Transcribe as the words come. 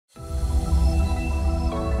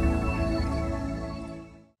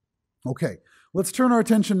Okay, let's turn our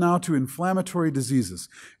attention now to inflammatory diseases,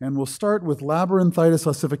 and we'll start with Labrynthitis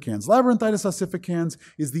Ossificans. Labrynthitis Ossificans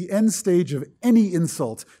is the end stage of any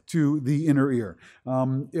insult to the inner ear.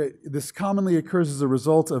 This commonly occurs as a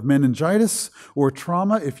result of meningitis or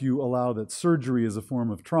trauma, if you allow that surgery is a form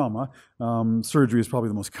of trauma. Surgery is probably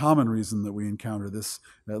the most common reason that we encounter this,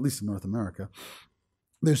 at least in North America.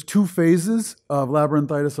 There's two phases of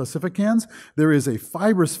Labrynthitis ossificans. There is a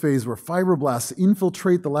fibrous phase where fibroblasts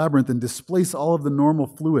infiltrate the labyrinth and displace all of the normal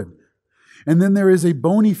fluid. And then there is a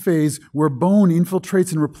bony phase where bone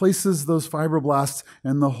infiltrates and replaces those fibroblasts,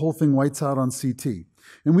 and the whole thing whites out on CT.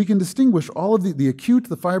 And we can distinguish all of the acute,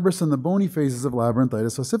 the fibrous, and the bony phases of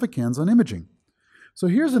Labrynthitis ossificans on imaging. So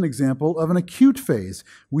here's an example of an acute phase.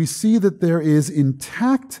 We see that there is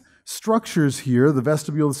intact structures here, the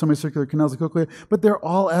vestibule, the semicircular canals, the cochlea, but they're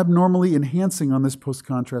all abnormally enhancing on this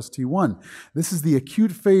post-contrast T1. This is the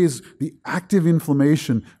acute phase, the active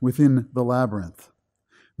inflammation within the labyrinth.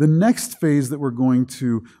 The next phase that we're going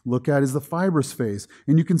to look at is the fibrous phase.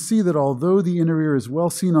 And you can see that although the inner ear is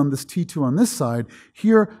well seen on this T2 on this side,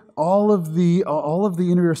 here all of the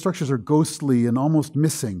inner ear structures are ghostly and almost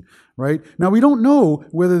missing, right? Now we don't know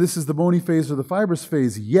whether this is the bony phase or the fibrous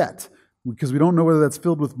phase yet, because we don't know whether that's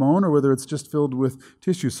filled with bone or whether it's just filled with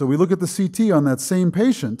tissue. So we look at the CT on that same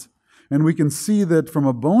patient, and we can see that from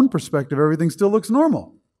a bone perspective, everything still looks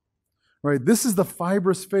normal. Right? This is the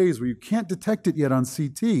fibrous phase where you can't detect it yet on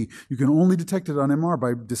CT. You can only detect it on MR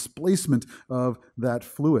by displacement of that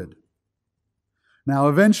fluid. Now,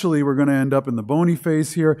 eventually, we're going to end up in the bony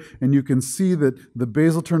phase here, and you can see that the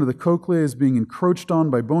basal turn of the cochlea is being encroached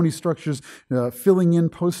on by bony structures, filling in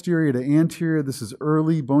posterior to anterior. This is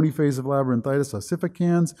early bony phase of Labrynthitis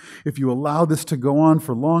ossificans. If you allow this to go on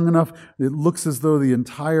for long enough, it looks as though the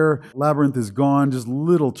entire labyrinth is gone, just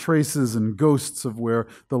little traces and ghosts of where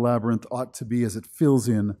the labyrinth ought to be as it fills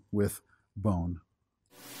in with bone.